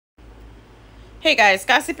Hey guys,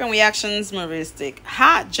 gossip and reactions movistic.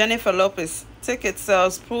 How Jennifer Lopez ticket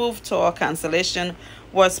sales proof tour cancellation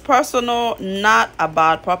was personal, not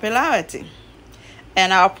about popularity.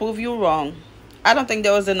 And I'll prove you wrong. I don't think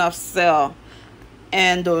there was enough sale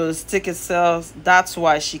and those ticket sales. That's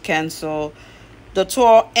why she canceled the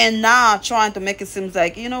tour, and now trying to make it seem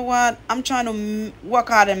like, you know what, I'm trying to work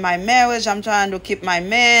out in my marriage, I'm trying to keep my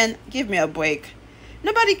man. Give me a break.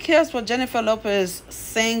 Nobody cares for Jennifer Lopez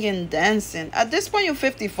singing, dancing. At this point, you're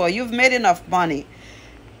 54. You've made enough money.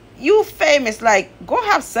 You famous. Like, go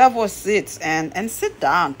have several seats and sit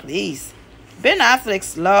down, please. Ben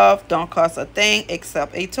Affleck's love don't cost a thing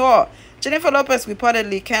except a tour. Jennifer Lopez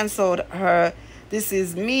reportedly canceled her This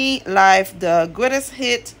Is Me Live, the greatest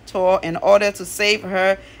hit tour in order to save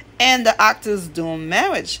her and the actor's doomed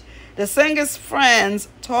marriage. The singer's friends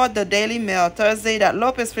told the Daily Mail Thursday that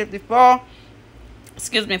Lopez 54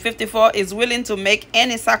 is willing to make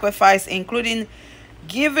any sacrifice, including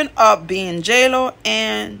giving up being J-Lo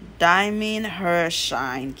and diming her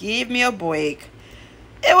shine. Give me a break.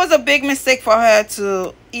 It was a big mistake for her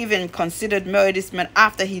to even consider marrying this man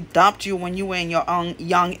after he dumped you when you were in your own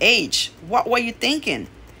young age. What were you thinking?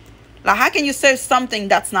 Like, how can you say something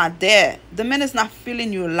that's not there? The man is not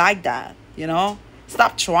feeling you like that, you know?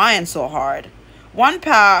 Stop trying so hard. One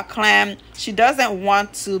pal claimed she doesn't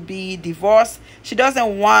want to be divorced. She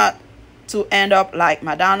doesn't want to end up like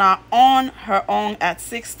Madonna on her own at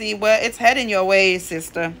 60. Well, it's heading your way,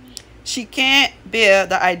 sister. She can't bear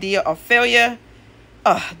the idea of failure.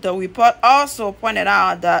 The report also pointed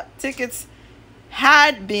out that tickets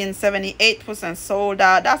had been 78% sold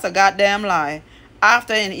out. That's a goddamn lie.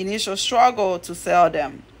 After an initial struggle to sell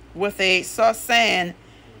them, with a source saying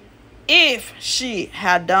if she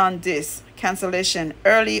had done this cancellation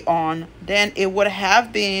early on, then it would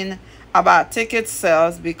have been about ticket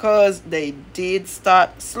sales because they did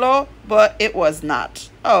start slow, but it was not.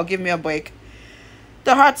 Oh, give me a break.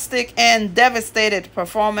 The heartsick and devastated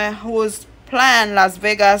performer whose planned Las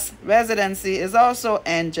Vegas residency is also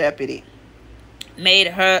in jeopardy made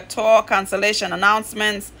her tour cancellation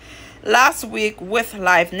announcements last week, with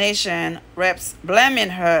Live Nation reps blaming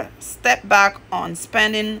her step back on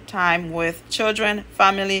spending time with children,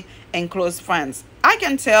 family, and close friends. I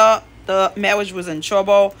can tell the marriage was in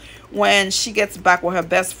trouble when she gets back with her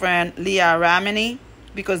best friend Leah Ramini,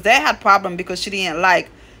 because they had problem because she didn't like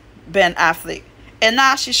Ben Affleck. And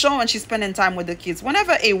now she's showing she's spending time with the kids.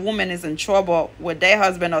 Whenever a woman is in trouble with their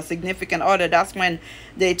husband or significant other, that's when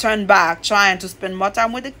they turn back, trying to spend more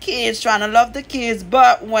time with the kids, trying to love the kids.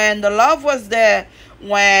 But when the love was there,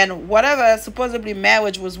 when whatever supposedly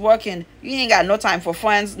marriage was working, you ain't got no time for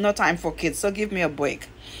friends, no time for kids. So give me a break.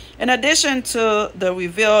 In addition to the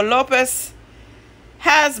reveal, Lopez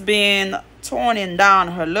has been toning down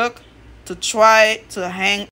her look to try to hang